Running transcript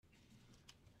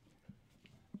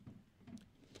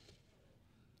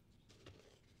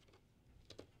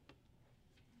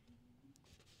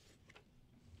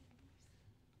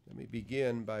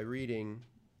begin by reading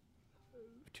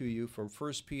to you from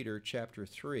 1 Peter chapter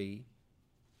 3,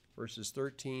 verses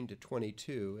 13 to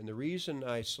 22. And the reason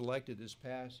I selected this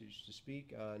passage to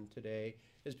speak on today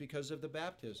is because of the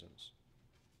baptisms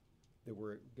that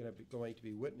we're going to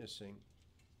be witnessing.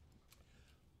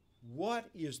 What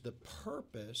is the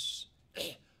purpose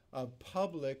of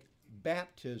public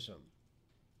baptism?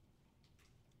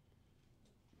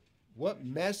 What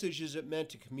message is it meant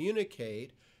to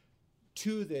communicate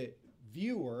to the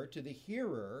viewer, to the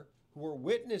hearer who are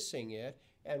witnessing it?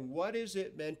 And what is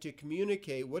it meant to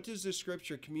communicate? What does the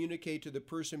Scripture communicate to the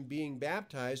person being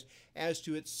baptized as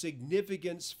to its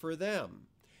significance for them?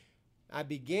 I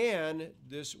began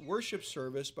this worship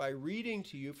service by reading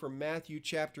to you from Matthew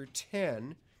chapter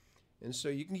 10. And so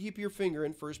you can keep your finger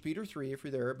in 1 Peter 3 if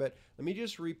you're there, but let me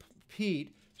just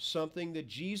repeat something that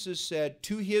Jesus said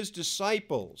to his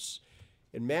disciples.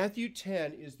 And Matthew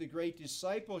 10 is the great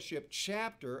discipleship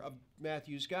chapter of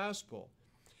Matthew's gospel.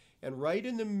 And right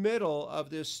in the middle of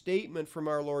this statement from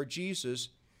our Lord Jesus,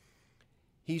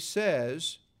 he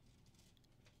says,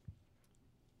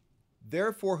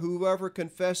 "Therefore, whoever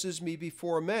confesses me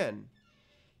before men,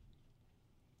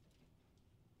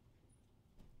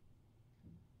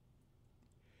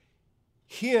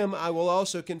 him I will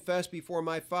also confess before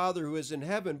my Father who is in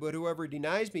heaven. But whoever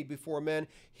denies me before men,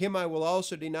 him I will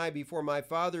also deny before my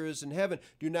Father who is in heaven.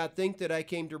 Do not think that I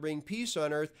came to bring peace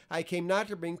on earth. I came not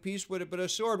to bring peace, but a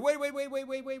sword." Wait,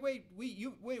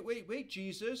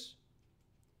 Jesus.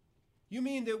 You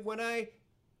mean that when I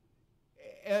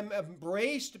am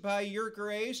embraced by your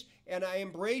grace and I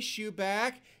embrace you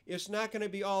back, it's not going to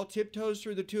be all tiptoes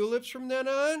through the tulips from then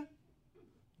on?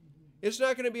 It's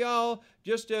not going to be all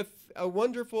just a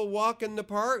wonderful walk in the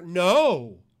park?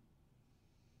 No.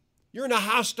 You're in a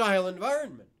hostile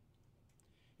environment.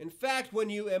 In fact, when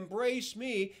you embrace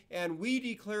me and we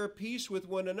declare peace with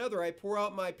one another, I pour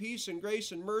out my peace and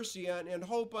grace and mercy and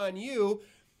hope on you,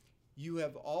 you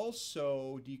have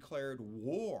also declared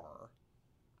war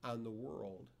on the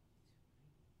world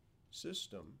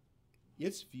system,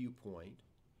 its viewpoint,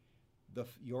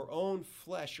 your own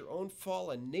flesh, your own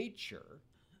fallen nature,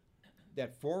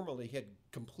 that formerly had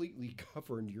completely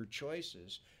governed your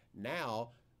choices,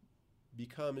 now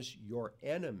becomes your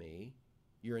enemy,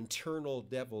 your internal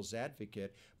devil's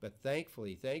advocate. But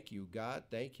thankfully, thank you, God,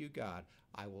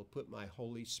 I will put my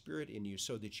Holy Spirit in you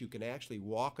so that you can actually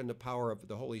walk in the power of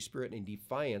the Holy Spirit in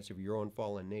defiance of your own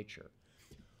fallen nature.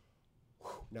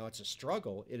 Now, it's a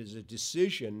struggle. It is a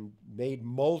decision made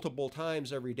multiple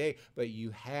times every day, but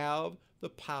you have the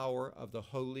power of the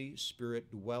Holy Spirit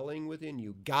dwelling within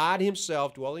you, God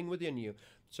himself dwelling within you,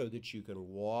 so that you can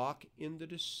walk in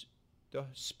the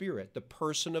Spirit, the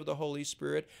person of the Holy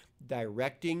Spirit,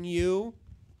 directing you.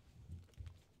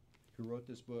 Who wrote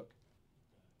this book?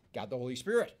 God the Holy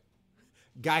Spirit.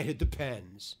 Guided the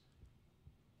pens.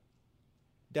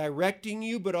 Directing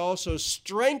you, but also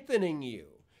strengthening you,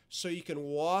 so you can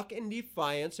walk in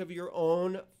defiance of your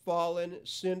own fallen,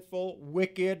 sinful,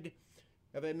 wicked,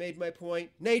 have I made my point?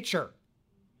 Nature.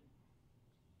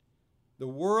 The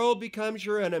world becomes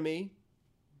your enemy.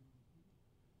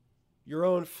 Your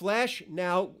own flesh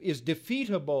now is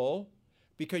defeatable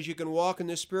because you can walk in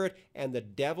the Spirit, and the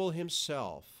devil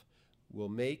himself will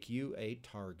make you a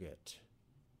target.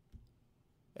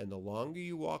 And the longer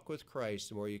you walk with Christ,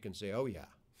 the more you can say, oh yeah.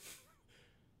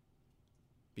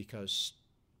 Because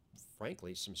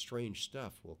frankly, some strange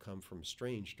stuff will come from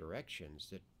strange directions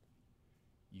that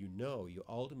you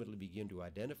ultimately begin to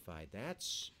identify.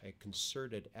 That's a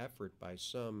concerted effort by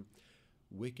some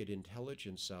wicked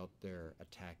intelligence out there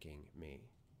attacking me.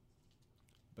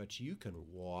 But you can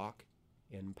walk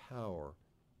in power.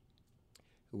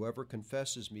 Whoever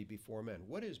confesses me before men.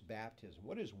 What is baptism?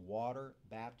 What is water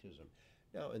baptism?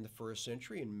 Now, in the first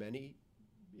century,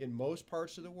 in most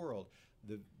parts of the world,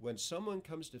 when someone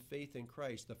comes to faith in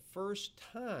Christ, the first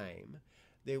time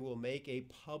they will make a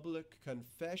public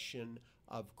confession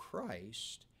of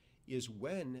Christ is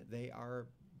when they are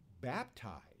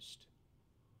baptized.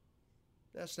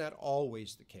 That's not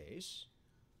always the case,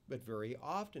 but very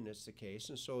often it's the case.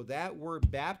 And so that word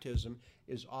baptism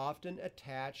is often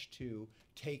attached to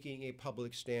taking a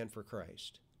public stand for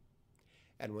Christ.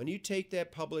 And when you take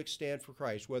that public stand for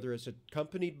Christ, whether it's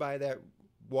accompanied by that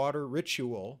water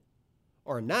ritual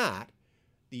or not,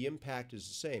 the impact is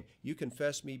the same. You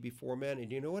confess me before men,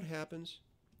 and you know what happens?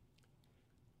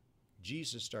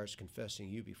 Jesus starts confessing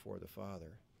you before the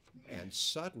Father, and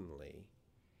suddenly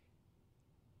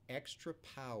extra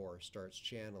power starts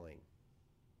channeling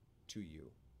to you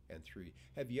and through you.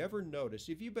 Have you ever noticed,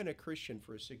 if you've been a Christian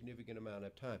for a significant amount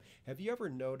of time, have you ever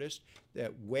noticed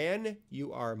that when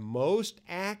you are most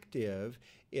active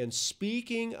in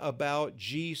speaking about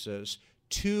Jesus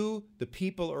to the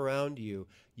people around you,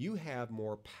 you have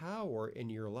more power in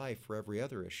your life for every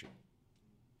other issue?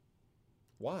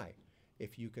 Why?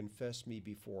 If you confess me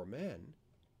before men,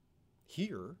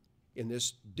 here, in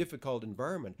this difficult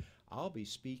environment, I'll be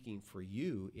speaking for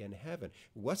you in heaven.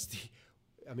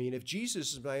 If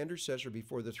Jesus is my intercessor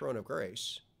before the throne of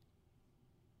grace,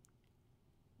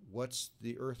 what's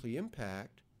the earthly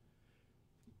impact?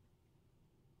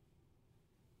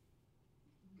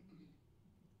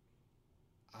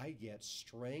 I get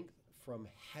strength from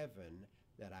heaven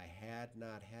that I had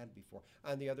not had before.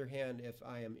 On the other hand, if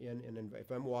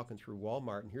I'm walking through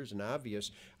Walmart and here's an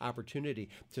obvious opportunity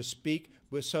to speak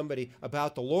with somebody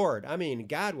about the Lord,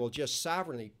 God will just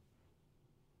sovereignly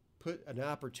put an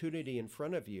opportunity in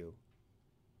front of you.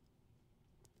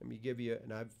 Let me give you,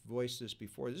 and I've voiced this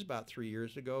before, this is about 3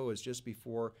 years ago. It was just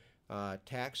before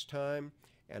tax time,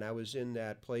 and I was in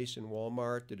that place in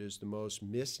Walmart that is the most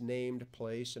misnamed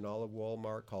place in all of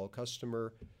Walmart, called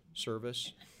customer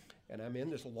service. And I'm in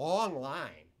this long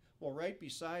line. Well, right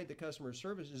beside the customer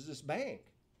service is this bank.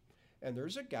 And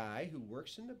there's a guy who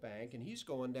works in the bank, and he's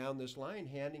going down this line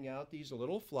handing out these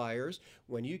little flyers.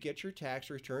 When you get your tax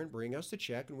return, bring us the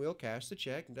check, and we'll cash the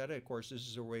check. And that, of course, this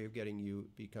is a way of getting you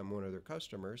become one of their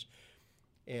customers.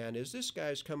 And as this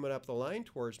guy's coming up the line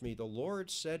towards me, the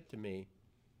Lord said to me,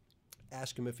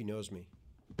 ask him if he knows me.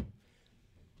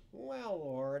 Well,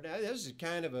 Lord, this is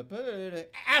kind of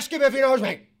ask him if he knows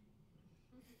me.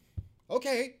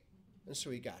 Okay. And so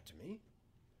he got to me.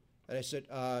 And I said,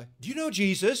 do you know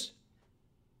Jesus?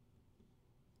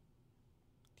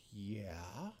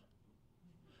 Yeah.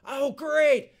 Oh,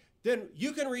 great. Then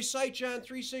you can recite John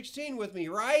 3:16 with me,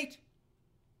 right?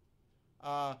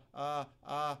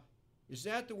 Is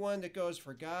that the one that goes,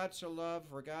 for God so loved,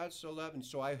 for God so loved? And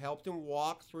so I helped him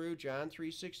walk through John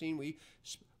 3:16.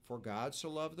 For God so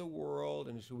loved the world,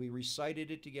 and so we recited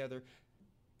it together,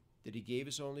 that he gave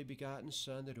his only begotten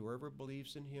Son, that whoever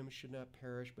believes in him should not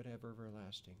perish but have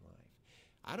everlasting life.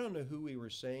 I don't know who we were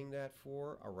saying that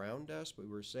for around us, but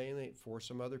we were saying it for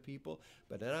some other people.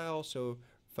 But then I also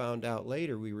found out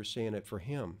later we were saying it for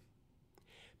him.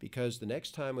 Because the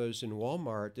next time I was in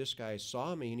Walmart, this guy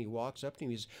saw me and he walks up to me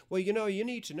and he says, well, you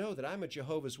need to know that I'm a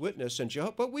Jehovah's Witness,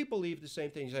 but we believe the same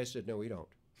things. I said, no, we don't.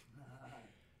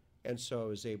 And so I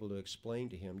was able to explain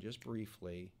to him just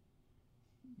briefly,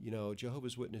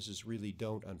 Jehovah's Witnesses really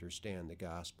don't understand the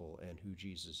gospel and who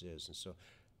Jesus is.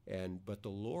 But the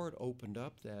Lord opened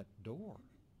up that door.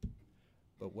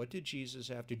 But what did Jesus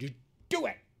have to do? Do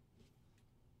it!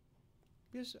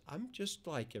 Because I'm just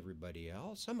like everybody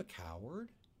else. I'm a coward.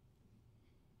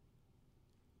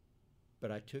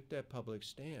 But I took that public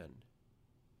stand.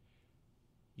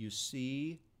 You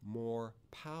see more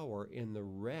power in the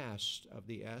rest of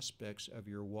the aspects of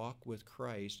your walk with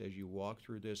Christ as you walk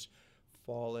through this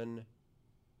fallen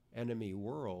enemy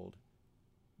world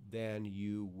than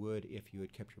you would if you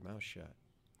had kept your mouth shut.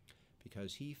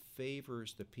 Because he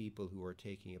favors the people who are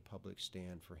taking a public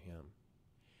stand for him.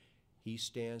 He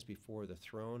stands before the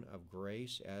throne of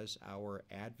grace as our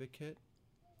advocate,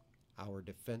 our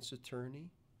defense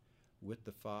attorney with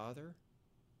the Father,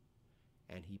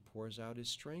 and he pours out his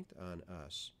strength on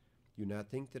us. Do not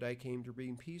think that I came to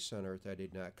bring peace on earth. I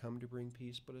did not come to bring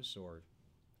peace, but a sword.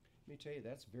 Let me tell you,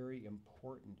 that's very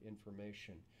important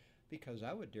information, because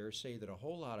I would dare say that a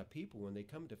whole lot of people, when they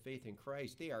come to faith in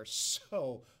Christ, they are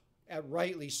so,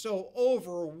 rightly so,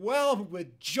 overwhelmed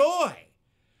with joy.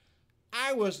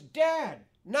 I was dead.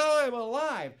 Now I'm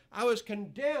alive. I was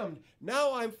condemned.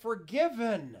 Now I'm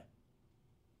forgiven.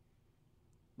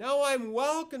 Now I'm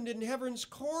welcomed in heaven's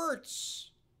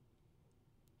courts.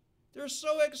 They're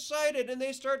so excited, and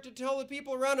they start to tell the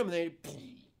people around them.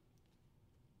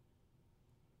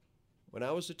 When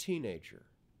I was a teenager,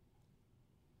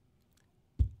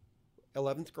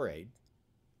 11th grade,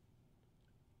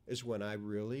 is when I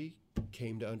really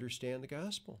came to understand the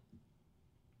gospel.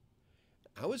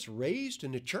 I was raised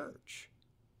in the church.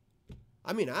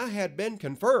 I had been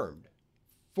confirmed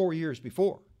 4 years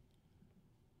before.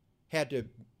 Had to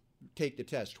take the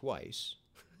test twice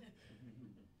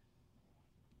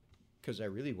because I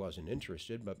really wasn't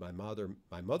interested, but my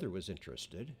mother was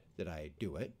interested that I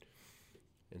do it.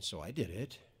 And so I did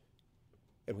it.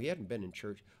 And we hadn't been in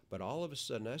church, but all of a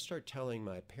sudden I started telling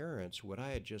my parents what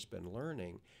I had just been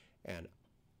learning. And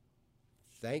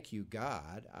thank you,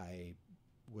 God, I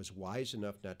was wise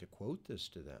enough not to quote this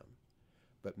to them.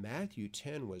 But Matthew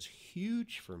 10 was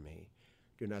huge for me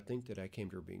Do not think that I came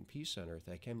to bring peace on earth.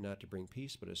 I came not to bring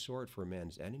peace, but a sword for a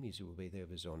man's enemies who will be they of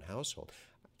his own household.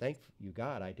 Thank you,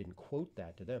 God, I didn't quote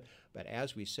that to them. But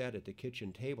as we sat at the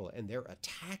kitchen table and they're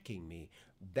attacking me,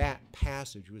 that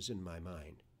passage was in my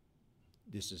mind.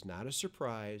 This is not a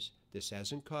surprise. This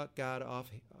hasn't caught God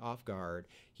off guard.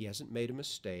 He hasn't made a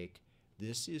mistake.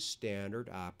 This is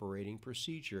standard operating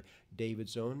procedure.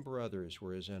 David's own brothers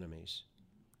were his enemies.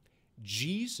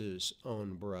 Jesus'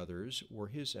 own brothers were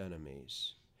his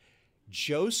enemies.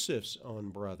 Joseph's own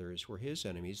brothers were his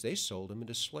enemies. They sold him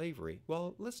into slavery.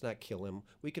 Well, let's not kill him.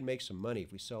 We can make some money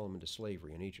if we sell him into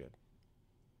slavery in Egypt.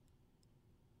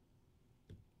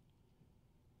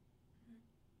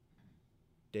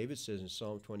 David says in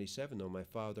Psalm 27, though my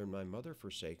father and my mother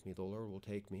forsake me, the Lord will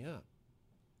take me up.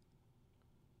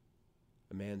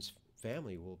 A man's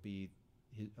family will be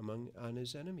on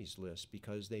his enemies list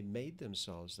because they made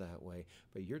themselves that way.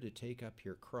 But you're to take up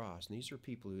your cross. And these are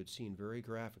people who had seen very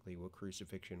graphically what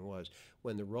crucifixion was.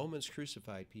 When the Romans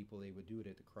crucified people, they would do it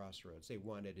at the crossroads. They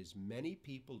wanted as many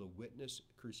people to witness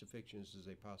crucifixions as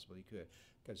they possibly could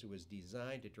because it was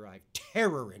designed to drive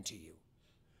terror into you.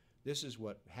 This is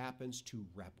what happens to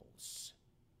rebels.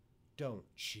 Don't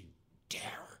you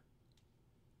dare.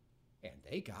 And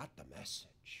they got the message.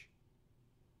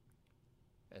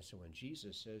 And so when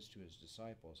Jesus says to his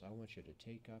disciples, I want you to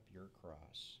take up your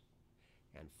cross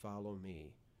and follow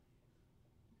me.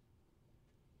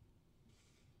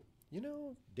 You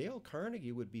know, Dale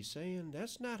Carnegie would be saying,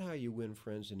 that's not how you win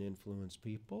friends and influence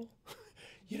people.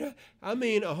 You know, I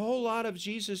mean, a whole lot of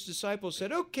Jesus' disciples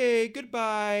said, okay,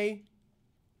 goodbye.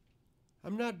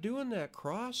 I'm not doing that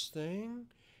cross thing.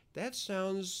 That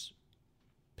sounds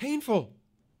painful.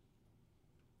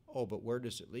 Oh, but where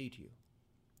does it lead you?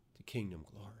 To kingdom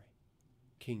glory.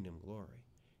 Kingdom glory.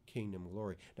 Kingdom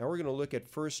glory. Now we're going to look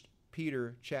at 1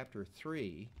 Peter chapter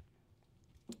 3.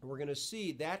 We're going to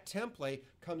see that template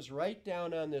comes right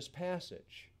down on this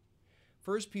passage.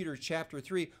 1 Peter chapter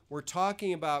 3, we're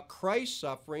talking about Christ's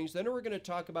sufferings. Then we're going to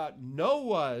talk about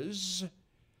Noah's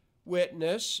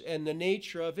witness and the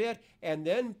nature of it. And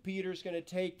then Peter's going to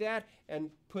take that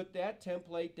and put that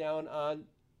template down on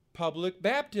public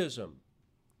baptism.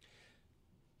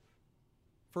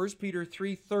 1 Peter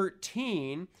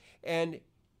 3:13, and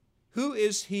who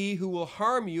is he who will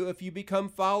harm you if you become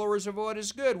followers of what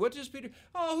is good? What does Peter,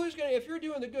 if you're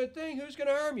doing the good thing, who's going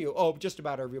to harm you? Oh, just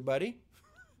about everybody.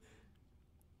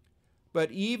 But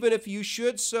even if you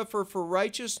should suffer for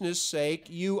righteousness' sake,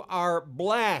 you are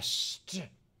blessed.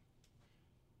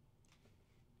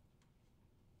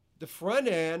 The front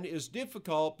end is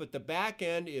difficult, but the back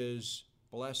end is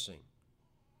blessing.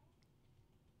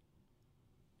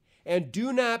 And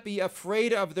do not be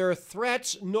afraid of their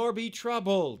threats, nor be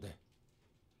troubled.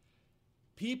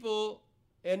 People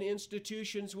and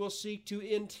institutions will seek to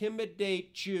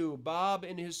intimidate you. Bob,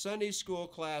 in his Sunday school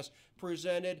class,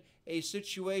 presented a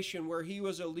situation where he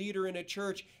was a leader in a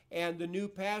church, and the new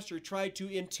pastor tried to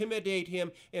intimidate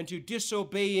him into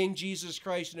disobeying Jesus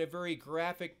Christ in a very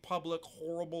graphic, public,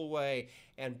 horrible way.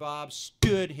 And Bob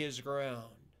stood his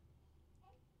ground.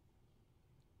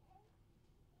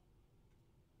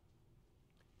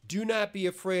 Do not be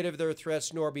afraid of their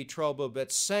threats, nor be troubled, but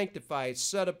sanctify,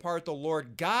 set apart the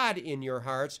Lord God in your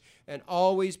hearts, and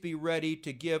always be ready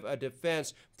to give a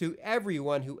defense to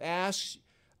everyone who asks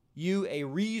you a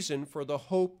reason for the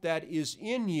hope that is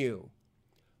in you,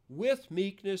 with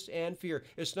meekness and fear.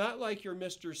 It's not like you're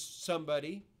Mr.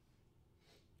 Somebody.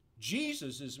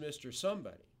 Jesus is Mr.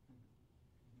 Somebody.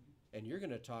 And you're going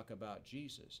to talk about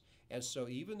Jesus. And so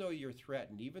even though you're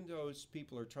threatened, even though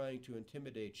people are trying to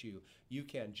intimidate you, you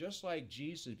can, just like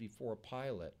Jesus before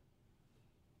Pilate,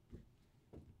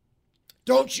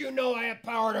 don't you know I have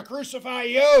power to crucify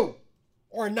you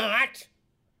or not?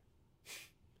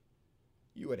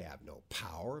 You would have no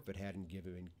power if it hadn't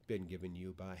been given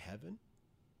you by heaven.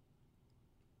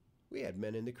 We had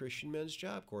men in the Christian Men's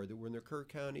Job Corps that were in the Kerr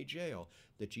County Jail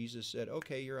that Jesus said,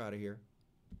 okay, you're out of here.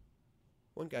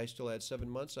 One guy still had 7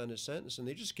 months on his sentence, and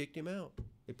they just kicked him out.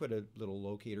 They put a little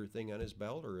locator thing on his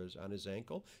belt or on his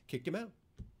ankle, kicked him out.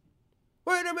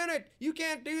 Wait a minute, you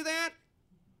can't do that?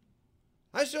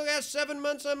 I still got 7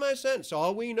 months on my sentence.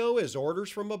 All we know is orders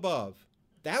from above.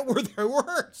 That were their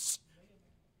words.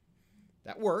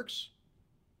 That works.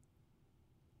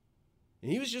 And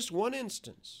he was just one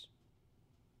instance.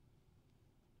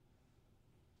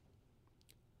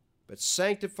 But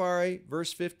sanctify,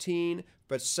 verse 15,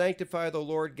 But sanctify the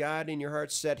Lord God in your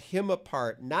hearts. Set him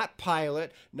apart, not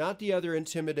Pilate, not the other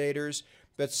intimidators,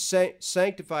 but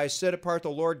sanctify, set apart the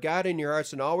Lord God in your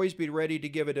hearts, and always be ready to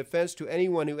give a defense to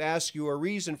anyone who asks you a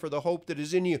reason for the hope that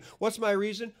is in you. What's my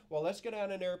reason? Well, let's get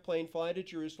on an airplane, fly to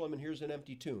Jerusalem, and here's an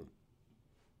empty tomb.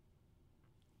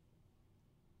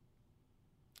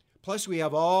 Plus, we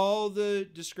have all the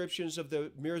descriptions of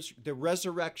the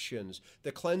resurrections,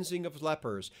 the cleansing of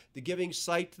lepers, the giving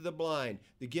sight to the blind,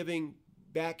 the giving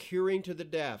back hearing to the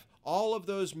deaf, all of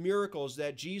those miracles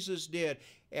that Jesus did.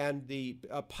 And the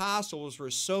apostles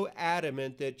were so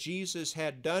adamant that Jesus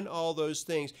had done all those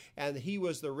things and he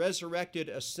was the resurrected,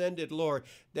 ascended Lord,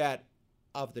 that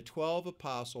of the 12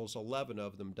 apostles, 11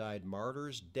 of them died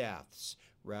martyrs' deaths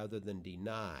rather than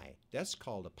deny. That's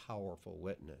called a powerful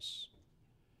witness.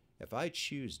 If I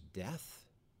choose death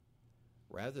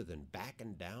rather than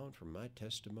backing down from my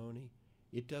testimony,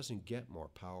 it doesn't get more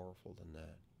powerful than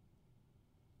that.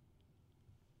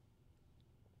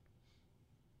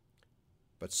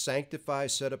 But sanctify,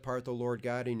 set apart the Lord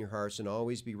God in your hearts, and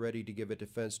always be ready to give a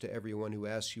defense to everyone who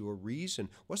asks you a reason.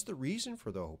 What's the reason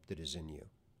for the hope that is in you?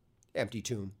 Empty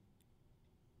tomb,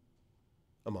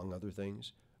 among other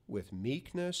things, with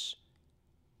meekness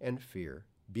and fear,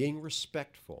 being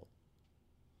respectful,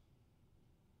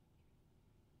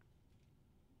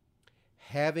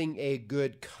 having a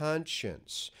good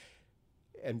conscience,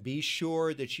 and be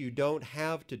sure that you don't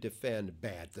have to defend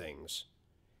bad things.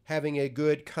 Having a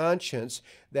good conscience,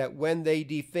 that when they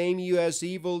defame you as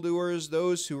evildoers,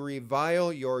 those who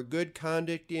revile your good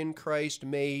conduct in Christ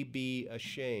may be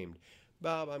ashamed.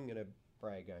 Bob, I'm going to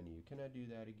brag on you. Can I do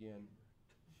that again?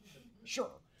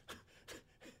 Sure.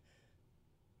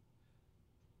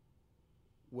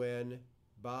 When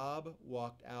Bob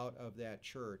walked out of that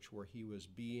church where he was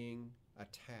being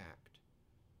attacked,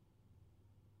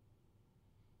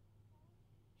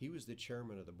 he was the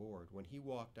chairman of the board. When he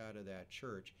walked out of that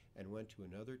church and went to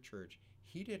another church,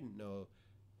 he didn't know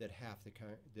that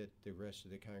that the rest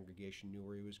of the congregation knew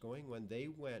where he was going. When they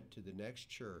went to the next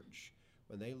church,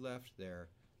 when they left there,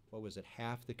 what was it?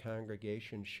 Half the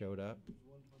congregation showed up.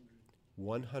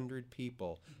 100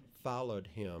 people followed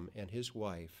him and his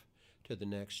wife to the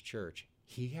next church.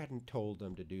 He hadn't told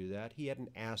them to do that. He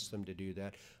hadn't asked them to do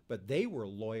that. But they were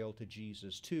loyal to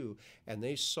Jesus too, and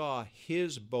they saw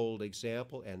his bold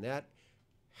example, and that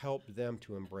helped them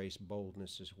to embrace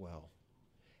boldness as well.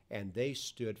 And they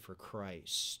stood for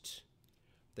Christ.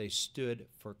 They stood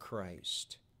for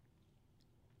Christ.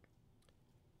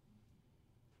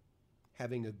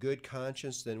 Having a good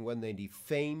conscience, then when they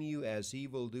defame you as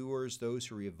evildoers, those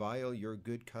who revile your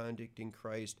good conduct in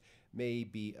Christ may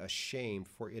be ashamed,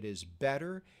 for it is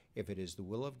better, if it is the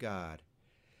will of God,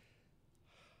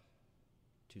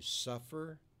 to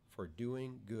suffer for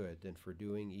doing good than for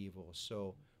doing evil.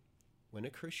 So when a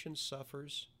Christian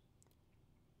suffers,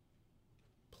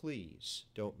 please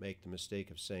don't make the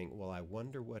mistake of saying, well, I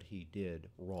wonder what he did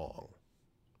wrong.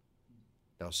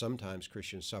 Now, sometimes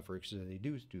Christians suffer because they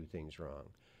do things wrong.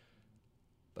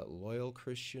 But loyal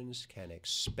Christians can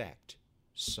expect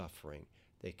suffering.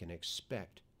 They can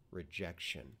expect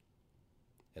rejection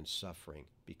and suffering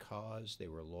because they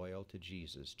were loyal to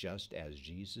Jesus, just as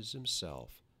Jesus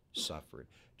himself suffered,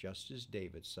 just as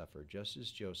David suffered, just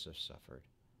as Joseph suffered,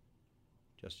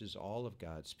 just as all of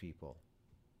God's people.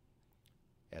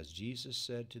 As Jesus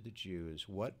said to the Jews,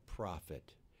 what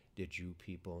prophet did you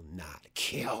people not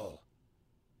kill?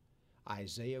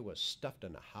 Isaiah was stuffed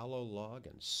in a hollow log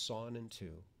and sawn in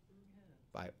two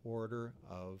by order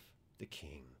of the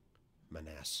king,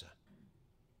 Manasseh.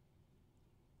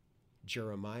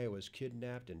 Jeremiah was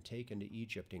kidnapped and taken to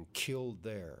Egypt and killed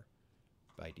there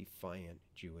by defiant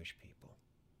Jewish people.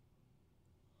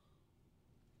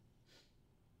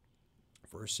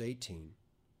 Verse 18,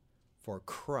 for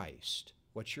Christ,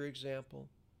 what's your example?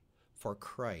 For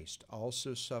Christ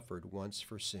also suffered once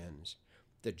for sins,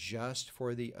 the just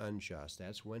for the unjust.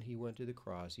 That's when he went to the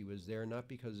cross. He was there not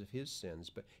because of his sins,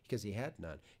 but because he had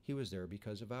none. He was there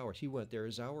because of ours. He went there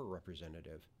as our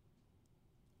representative.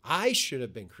 I should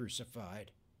have been crucified,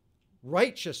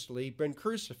 righteously been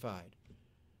crucified.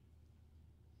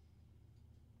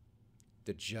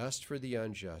 The just for the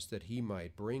unjust, that he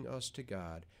might bring us to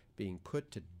God, being put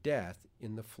to death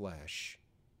in the flesh,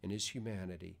 in his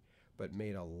humanity, but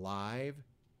made alive.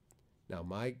 Now,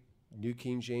 my New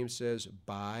King James says,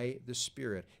 by the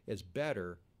Spirit. It's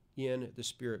better in the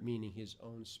Spirit, meaning his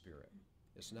own Spirit.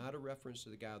 It's not a reference to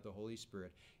the God, the Holy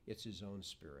Spirit. It's his own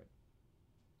Spirit.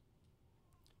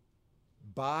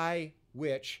 By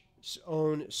which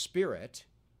own Spirit,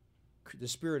 the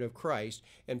Spirit of Christ,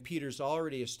 and Peter's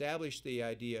already established the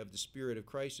idea of the Spirit of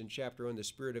Christ in chapter 1. The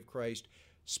Spirit of Christ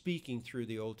speaking through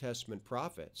the Old Testament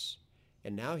prophets.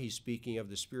 And now he's speaking of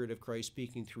the Spirit of Christ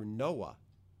speaking through Noah.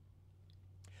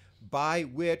 By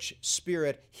which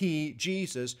Spirit he,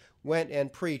 Jesus, went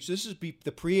and preached. This is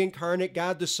the pre-incarnate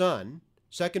God the Son,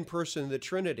 second person of the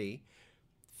Trinity,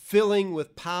 filling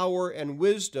with power and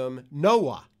wisdom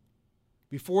Noah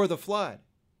before the flood.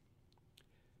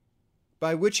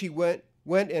 By which he went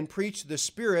and preached the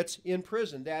spirits in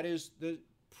prison. That is, the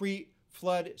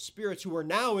pre-flood spirits who are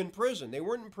now in prison. They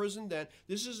weren't in prison then.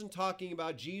 This isn't talking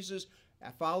about Jesus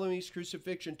following his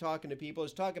crucifixion talking to people.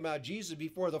 It's talking about Jesus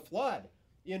before the flood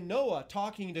in Noah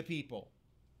talking to people.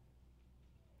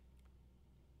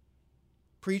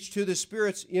 Preached to the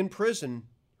spirits in prison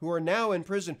who are now in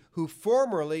prison, who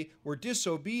formerly were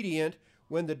disobedient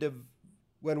when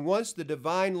once the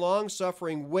divine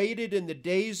long-suffering waited in the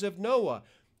days of Noah.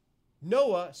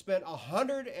 Noah spent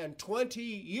 120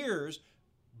 years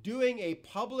doing a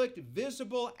public,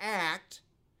 visible act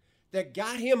that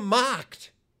got him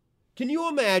mocked. Can you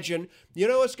imagine? You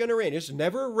know it's going to rain. It's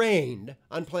never rained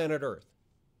on planet Earth.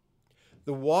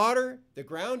 The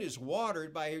ground is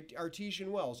watered by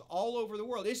artesian wells all over the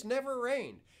world. It's never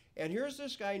rained. And here's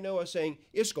this guy Noah saying,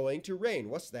 it's going to rain.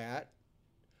 What's that?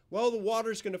 Well, the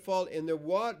water's going to fall, and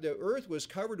the earth was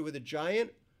covered with a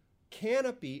giant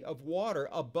canopy of water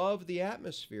above the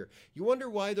atmosphere. You wonder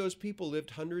why those people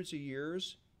lived hundreds of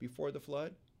years before the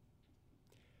flood?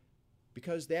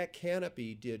 Because that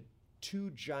canopy did two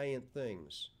giant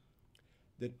things.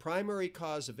 The primary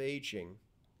cause of aging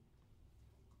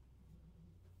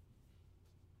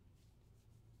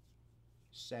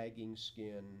sagging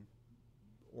skin,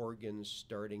 organs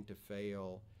starting to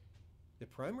fail. The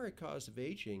primary cause of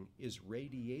aging is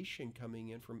radiation coming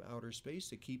in from outer space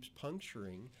that keeps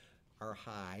puncturing our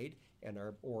hide and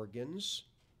our organs.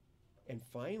 And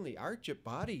finally, our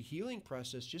body healing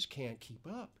process just can't keep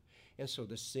up. And so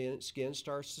the skin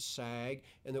starts to sag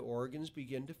and the organs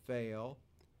begin to fail.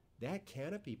 That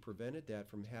canopy prevented that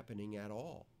from happening at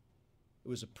all. It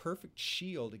was a perfect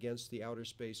shield against the outer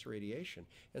space radiation.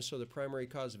 And so the primary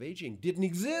cause of aging didn't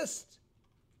exist.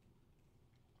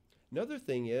 Another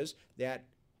thing is that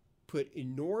put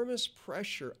enormous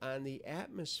pressure on the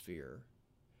atmosphere.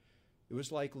 It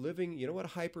was like living, you know what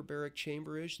a hyperbaric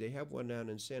chamber is? They have one down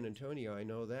in San Antonio, I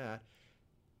know that.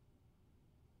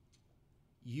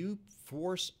 You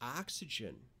force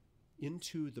oxygen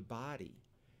into the body.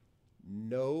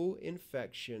 No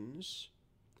infections,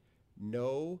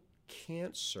 no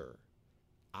cancer.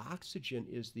 Oxygen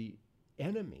is the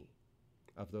enemy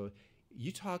of the.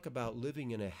 You talk about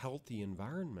living in a healthy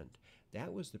environment.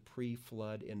 That was the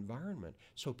pre-flood environment.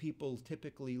 So people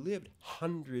typically lived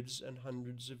hundreds and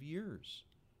hundreds of years.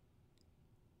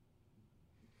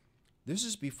 This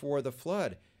is before the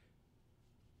flood.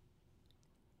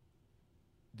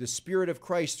 The Spirit of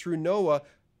Christ through Noah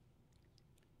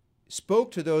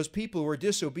spoke to those people who were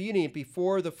disobedient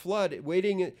before the flood,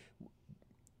 when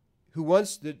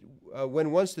once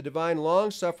the divine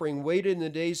long-suffering waited in the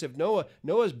days of Noah.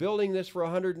 Noah's building this for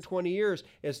 120 years.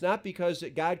 It's not because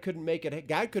God couldn't make it.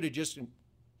 God could have just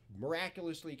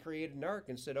miraculously created an ark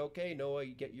and said, okay, Noah,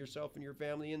 you get yourself and your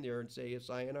family in there and say a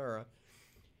sayonara.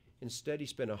 Instead, he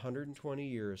spent 120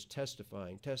 years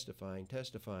testifying.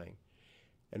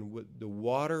 And with the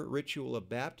water ritual of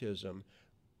baptism,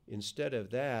 instead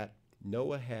of that,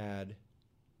 Noah had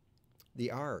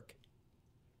the ark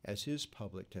as his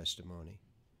public testimony.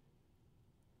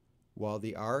 While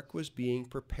the ark was being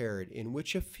prepared, in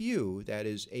which a few, that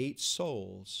is 8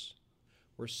 souls,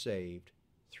 were saved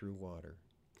through water.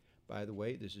 By the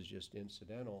way, this is just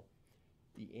incidental.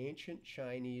 The ancient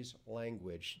Chinese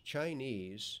language,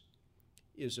 Chinese,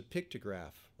 is a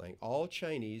pictograph. Like all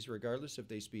Chinese, regardless if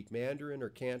they speak Mandarin or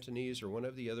Cantonese or one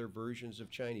of the other versions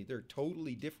of Chinese, they're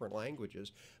totally different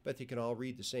languages, but they can all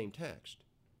read the same text.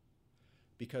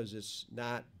 Because it's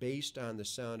not based on the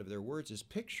sound of their words, it's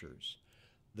pictures.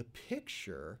 The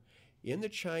picture in the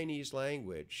Chinese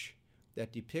language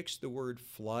that depicts the word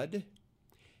flood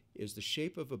is the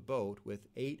shape of a boat with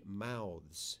 8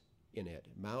 mouths in it.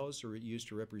 Mouths are used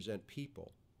to represent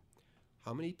people.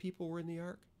 How many people were in the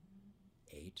ark?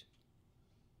 8.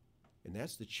 And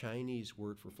that's the Chinese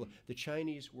word for flood. The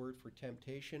Chinese word for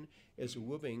temptation is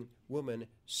a woman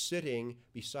sitting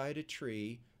beside a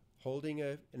tree holding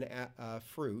a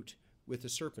fruit with a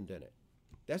serpent in it.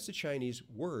 That's the Chinese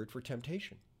word for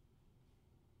temptation.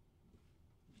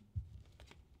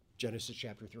 Genesis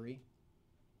chapter 3.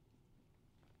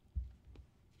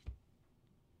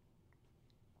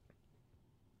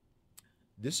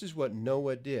 This is what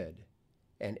Noah did.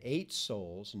 And 8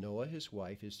 souls, Noah, his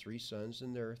wife, his 3 sons,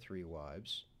 and their 3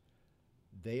 wives,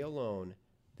 they alone,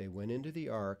 they went into the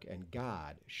ark, and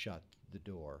God shut the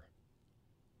door.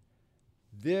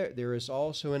 There is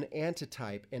also an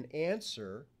antitype, an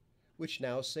answer, which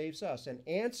now saves us, an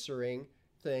answering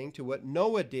thing to what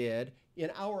Noah did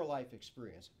in our life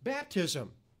experience.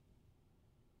 Baptism.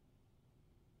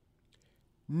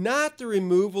 Not the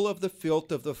removal of the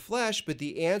filth of the flesh, but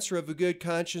the answer of a good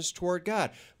conscience toward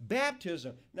God.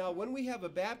 Baptism. Now, when we have a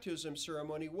baptism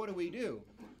ceremony, what do?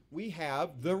 We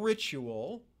have the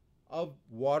ritual of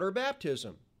water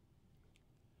baptism.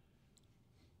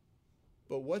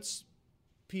 But what's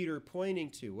Peter pointing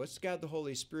to? What's God the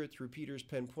Holy Spirit through Peter's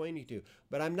pen pointing to?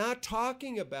 But I'm not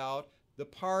talking about the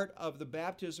part of the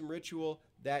baptism ritual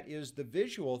that is the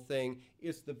visual thing.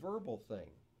 It's the verbal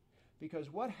thing.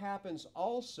 Because what happens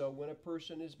also when a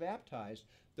person is baptized?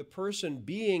 The person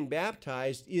being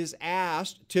baptized is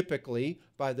asked, typically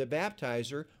by the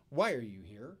baptizer, why are you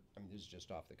here? I mean, this is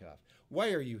just off the cuff.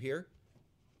 Why are you here?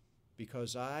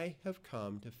 Because I have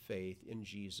come to faith in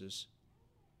Jesus,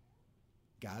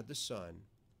 God the Son,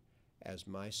 as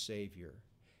my Savior,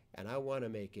 and I want to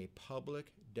make a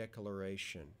public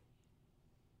declaration.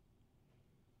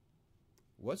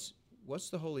 What's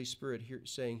the Holy Spirit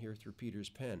saying here through Peter's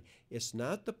pen? It's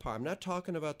not the part, I'm not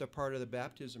talking about the part of the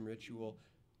baptism ritual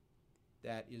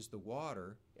that is the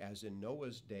water, as in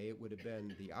Noah's day it would have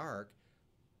been the ark.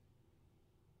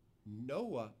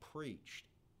 Noah preached.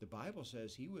 The Bible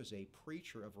says he was a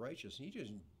preacher of righteousness. He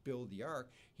didn't build the ark.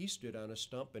 He stood on a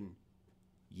stump and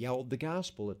yelled the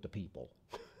gospel at the people.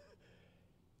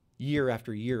 Year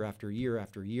after year after year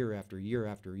after year after year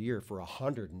after year for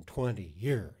 120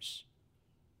 years.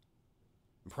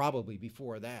 And probably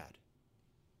before that.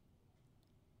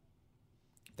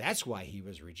 That's why he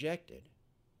was rejected.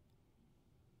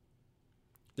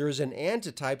 There is an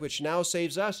antitype which now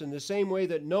saves us in the same way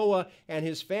that Noah and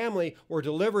his family were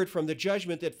delivered from the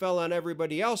judgment that fell on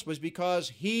everybody else was because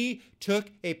he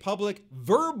took a public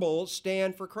verbal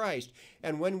stand for Christ.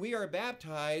 And when we are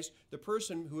baptized, the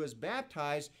person who is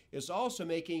baptized is also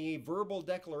making a verbal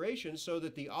declaration so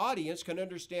that the audience can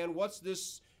understand what's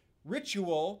this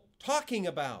ritual talking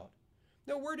about.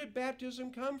 Now, where did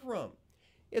baptism come from?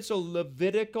 It's a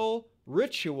Levitical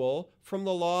ritual from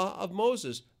the law of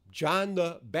Moses. John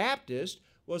the Baptist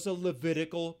was a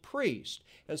Levitical priest.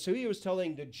 And so he was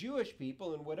telling the Jewish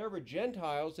people and whatever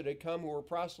Gentiles that had come who were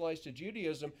proselytes to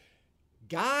Judaism,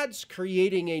 God's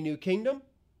creating a new kingdom.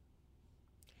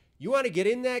 You want to get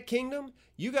in that kingdom?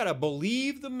 You got to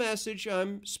believe the message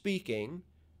I'm speaking.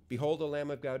 Behold the Lamb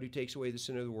of God who takes away the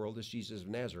sin of the world, is Jesus of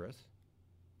Nazareth.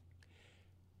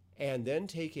 And then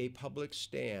take a public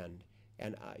stand.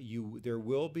 And there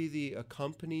will be the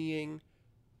accompanying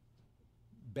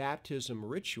baptism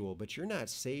ritual, but you're not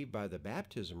saved by the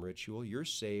baptism ritual. You're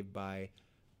saved by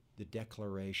the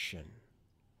declaration.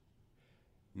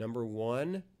 Number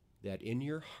one, that in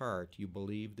your heart you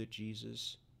believe that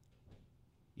Jesus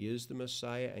is the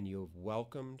Messiah and you have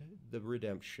welcomed the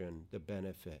redemption, the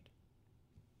benefit.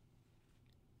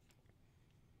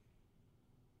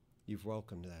 You've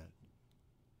welcomed that.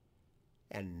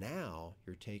 And now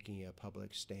you're taking a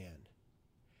public stand.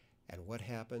 And what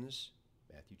happens?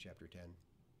 Matthew chapter 10.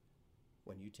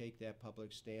 When you take that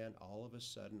public stand, all of a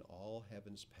sudden, all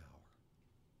heaven's power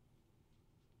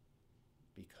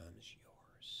becomes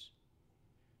yours.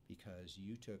 Because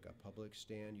you took a public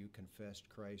stand, you confessed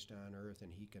Christ on earth,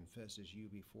 and he confesses you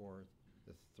before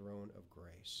the throne of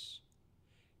grace.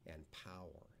 And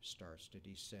power starts to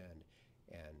descend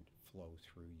and flow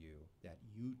through you that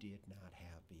you did not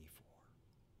have before.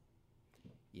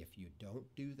 If you don't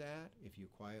do that, if you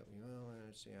quietly,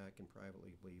 say I can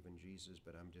privately believe in Jesus,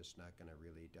 but I'm just not going to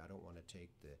really, I don't want to take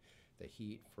the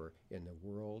heat in the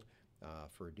world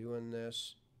for doing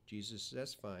this. Jesus says,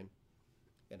 that's fine.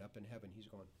 And up in heaven, he's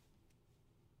going,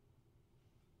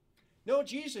 no,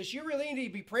 Jesus, you really need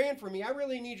to be praying for me. I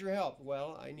really need your help.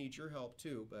 Well, I need your help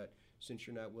too, but since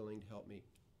you're not willing to help me.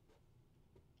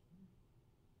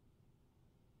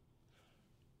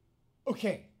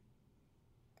 Okay.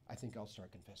 I think I'll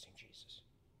start confessing Jesus.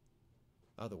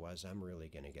 Otherwise, I'm really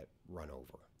going to get run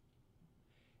over.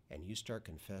 And you start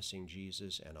confessing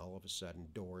Jesus, and all of a sudden,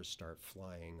 doors start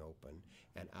flying open,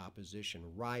 and opposition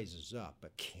rises up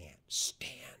but can't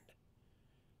stand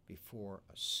before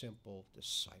a simple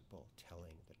disciple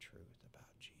telling the truth about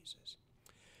Jesus.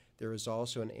 There is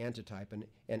also an antitype,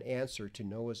 an answer to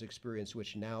Noah's experience,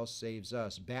 which now saves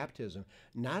us. Baptism,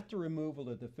 not the removal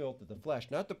of the filth of the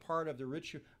flesh, not the part of the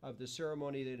ritual of the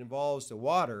ceremony that involves the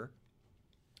water,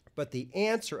 but the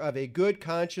answer of a good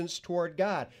conscience toward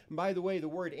God. And by the way, the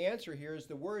word answer here is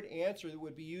the word answer that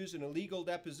would be used in a legal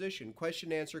deposition.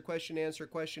 Question, answer, question, answer,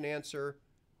 question, answer.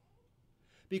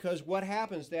 Because what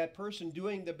happens, that person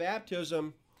doing the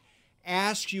baptism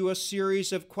asks you a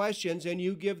series of questions, and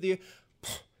you give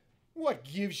what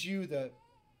gives you the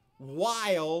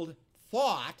wild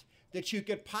thought that you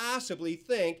could possibly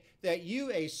think that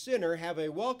you, a sinner, have a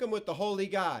welcome with the holy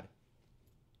God?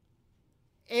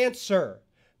 Answer: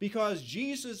 because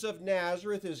Jesus of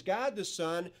Nazareth is God the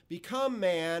Son, become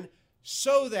man,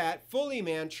 so that fully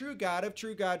man, true God of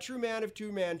true God, true man of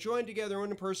true man, joined together in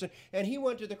one person, and he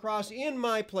went to the cross in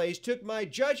my place, took my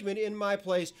judgment in my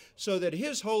place, so that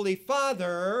his holy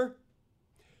Father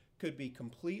could be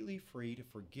completely free to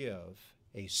forgive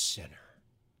a sinner.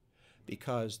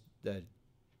 Because the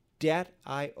debt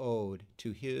I owed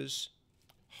to his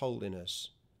holiness,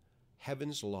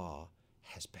 heaven's law,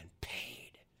 has been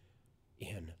paid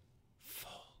in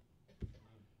full.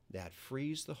 That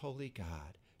frees the holy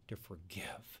God to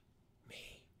forgive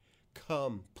me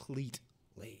completely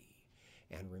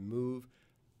and remove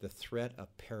the threat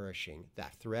of perishing,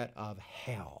 that threat of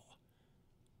hell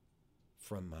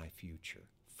from my future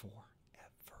forever.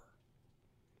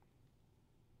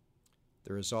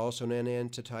 There is also an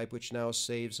antitype which now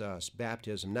saves us,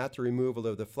 baptism, not the removal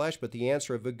of the flesh, but the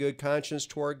answer of a good conscience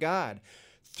toward God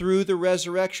through the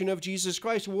resurrection of Jesus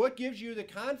Christ. What gives you the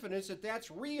confidence that that's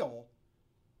real?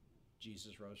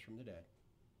 Jesus rose from the dead.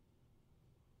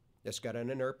 Let's get on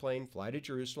an airplane, fly to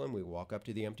Jerusalem, we walk up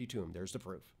to the empty tomb. There's the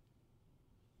proof.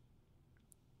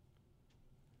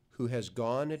 Who has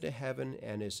gone into heaven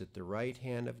and is at the right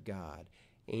hand of God,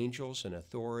 angels and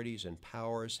authorities and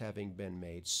powers having been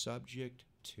made subject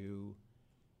to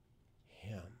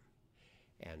him.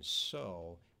 And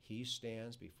so he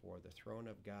stands before the throne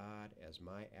of God as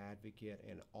my advocate,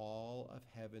 and all of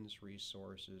heaven's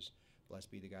resources.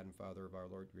 Blessed be the God and Father of our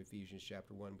Lord, Ephesians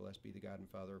chapter 1, blessed be the God and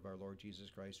Father of our Lord Jesus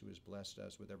Christ, who has blessed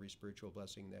us with every spiritual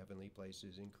blessing in the heavenly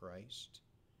places in Christ,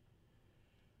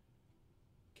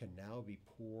 can now be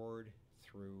poured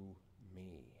through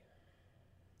me.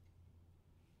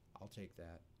 I'll take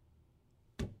that.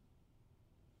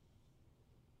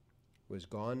 Who has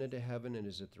gone into heaven and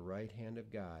is at the right hand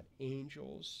of God,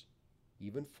 angels,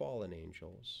 even fallen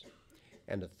angels,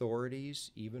 and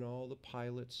authorities, even all the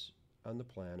pilots on the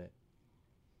planet,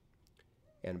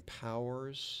 and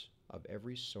powers of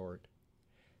every sort,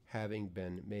 having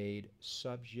been made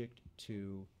subject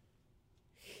to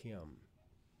him.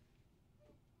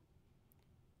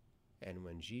 And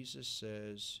when Jesus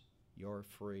says, you're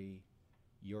free,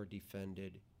 you're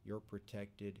defended, you're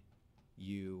protected,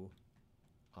 you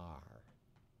are.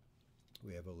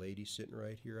 We have a lady sitting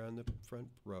right here on the front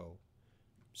row,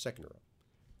 second row,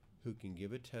 who can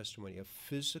give a testimony of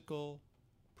physical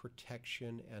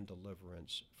protection and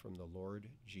deliverance from the Lord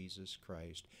Jesus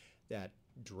Christ that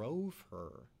drove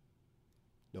her,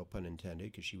 no pun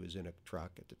intended, because she was in a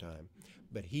truck at the time,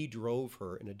 but he drove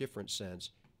her in a different sense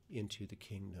into the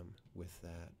kingdom with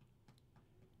that,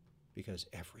 because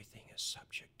everything is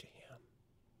subject to him.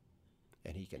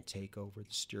 And he can take over the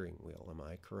steering wheel. Am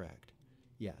I correct?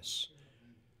 Yes.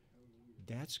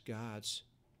 That's God's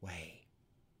way.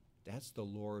 That's the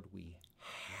Lord we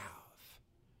have.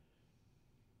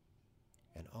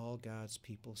 And all God's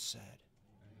people said,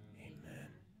 amen.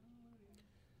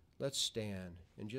 Let's stand and just